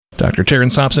Dr.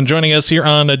 Terrance Hopson joining us here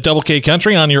on Double K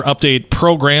Country on your update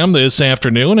program this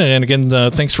afternoon. And again,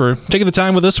 thanks for taking the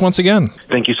time with us once again.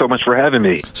 Thank you so much for having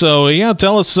me. So,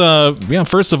 tell us,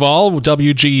 first of all,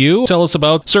 WGU, tell us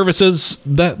about services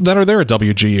that are there at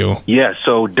WGU. Yeah,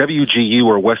 so WGU,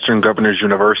 or Western Governors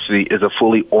University, is a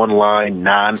fully online,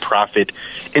 nonprofit,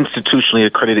 institutionally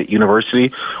accredited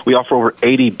university. We offer over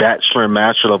 80 bachelor and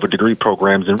master level degree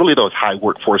programs in really those high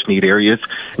workforce need areas,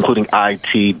 including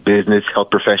IT, business,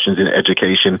 health professions, and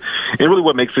education. And really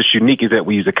what makes us unique is that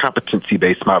we use a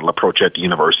competency-based model approach at the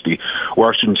university, where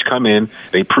our students come in,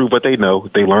 they prove what they know,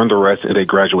 they learn the rest, and they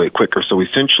graduate quicker. So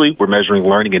essentially, we're measuring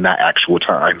learning and not actual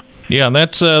time. Yeah, and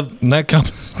that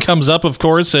comes up, of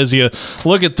course, as you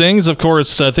look at things. Of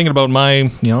course, thinking about my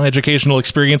educational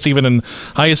experience, even in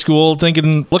high school,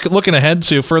 looking ahead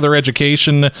to further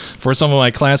education for some of my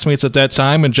classmates at that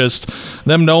time, and just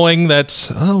them knowing that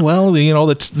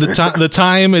the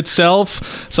time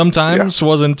itself sometimes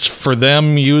wasn't for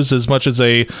them used as much as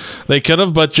they could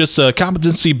have, but just a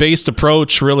competency based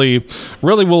approach really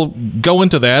will go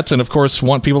into that, and of course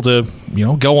want people to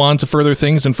go on to further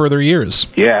things in further years.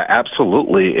 Yeah,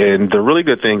 absolutely. And the really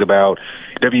good thing about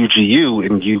WGU,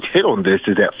 and you hit on this,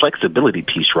 is that flexibility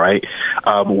piece, right?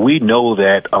 We know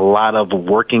that a lot of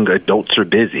working adults are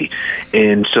busy.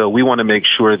 And so we want to make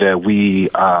sure that we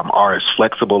are as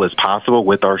flexible as possible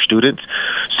with our students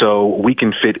so we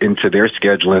can fit into their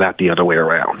schedule and not the other way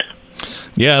around.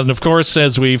 Yeah, and of course,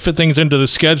 as we fit things into the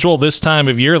schedule this time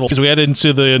of year, as we head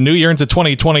into the new year, into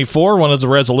 2024, one of the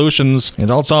resolutions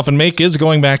adults often make is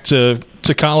going back to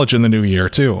college in the new year,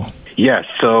 too. Yes.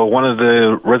 So one of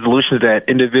the resolutions that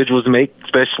individuals make,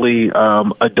 especially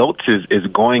adults, is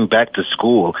going back to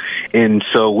school. And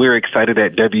so we're excited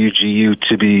at WGU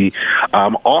to be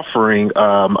offering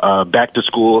a back to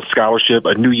school scholarship,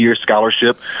 a New Year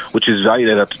scholarship, which is valued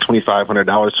at up to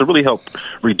 $2,500 to really help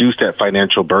reduce that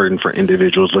financial burden for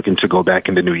individuals looking to go back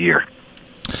in the new year.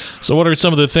 So what are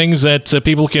some of the things that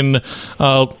people can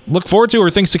look forward to, or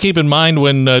things to keep in mind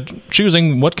when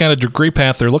choosing what kind of degree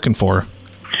path they're looking for?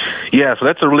 Yeah, so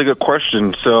that's a really good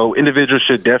question. So individuals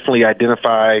should definitely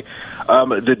identify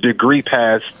the degree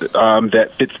path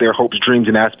that fits their hopes, dreams,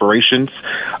 and aspirations.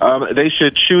 They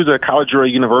should choose a college or a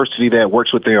university that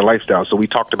works with their lifestyle. So we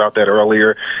talked about that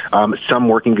earlier. Some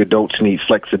working adults need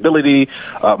flexibility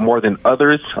more than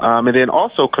others. And then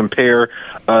also compare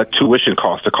tuition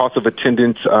costs. The cost of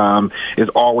attendance is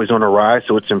always on the rise,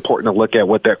 so it's important to look at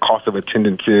what that cost of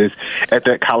attendance is at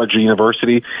that college or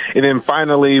university. And then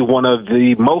finally, one of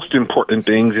the most important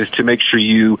things is to make sure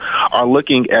you are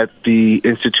looking at the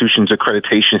institution's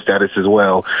accreditation status as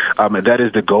well. That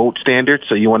is the gold standard,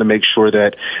 so you want to make sure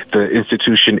that the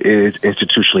institution is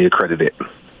institutionally accredited.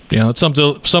 Yeah, it's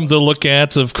something to look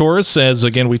at, of course, as,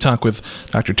 again, we talk with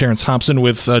Dr. Terrance Hopson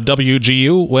with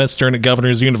WGU, Western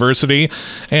Governors University.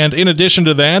 And in addition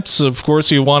to that, of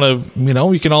course, you want to,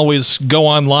 you can always go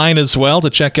online as well to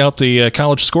check out the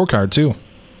college scorecard, too.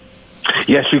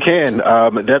 Yes, you can.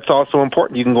 That's also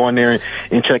important. You can go in there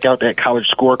and check out that college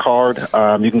scorecard.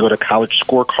 You can go to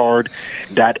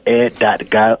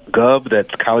collegescorecard.ed.gov.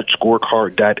 That's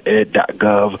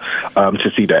collegescorecard.ed.gov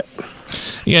to see that.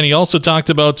 Yeah, and he also talked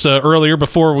about earlier,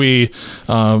 before we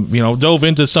dove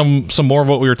into some more of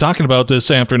what we were talking about this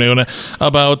afternoon,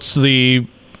 about the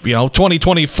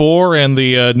 2024 and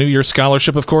the New Year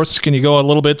scholarship, of course. Can you go a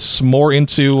little bit more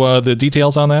into the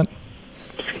details on that?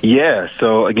 Yeah.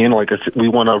 So again, like I said, we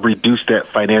want to reduce that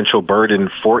financial burden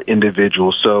for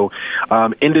individuals. So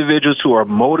individuals who are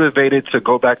motivated to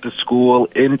go back to school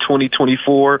in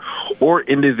 2024, or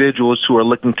individuals who are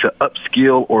looking to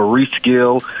upskill or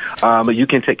reskill, you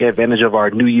can take advantage of our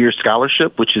New Year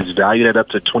scholarship, which is valued at up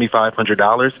to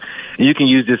 $2,500. And you can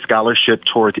use this scholarship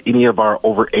towards any of our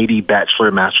over 80 bachelor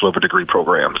and master level degree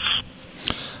programs.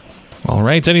 All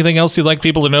right. Anything else you'd like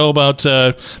people to know about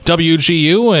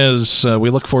WGU as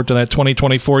we look forward to that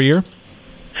 2024 year?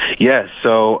 Yes.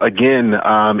 So again,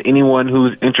 anyone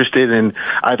who's interested in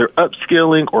either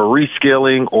upskilling or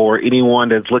reskilling, or anyone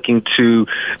that's looking to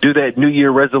do that New Year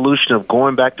resolution of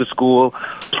going back to school,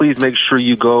 please make sure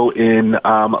you go and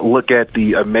look at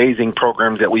the amazing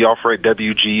programs that we offer at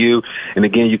WGU. And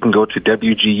again, you can go to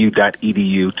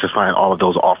wgu.edu to find all of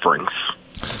those offerings.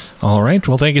 All right.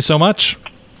 Well, thank you so much.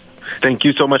 Thank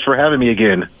you so much for having me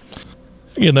again.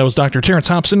 Again, that was Dr. Terrance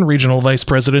Hopson, Regional Vice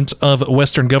President of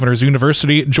Western Governors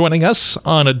University, joining us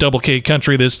on a Double K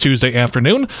Country this Tuesday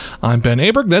afternoon. I'm Ben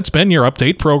Aberg. That's been your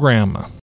update program.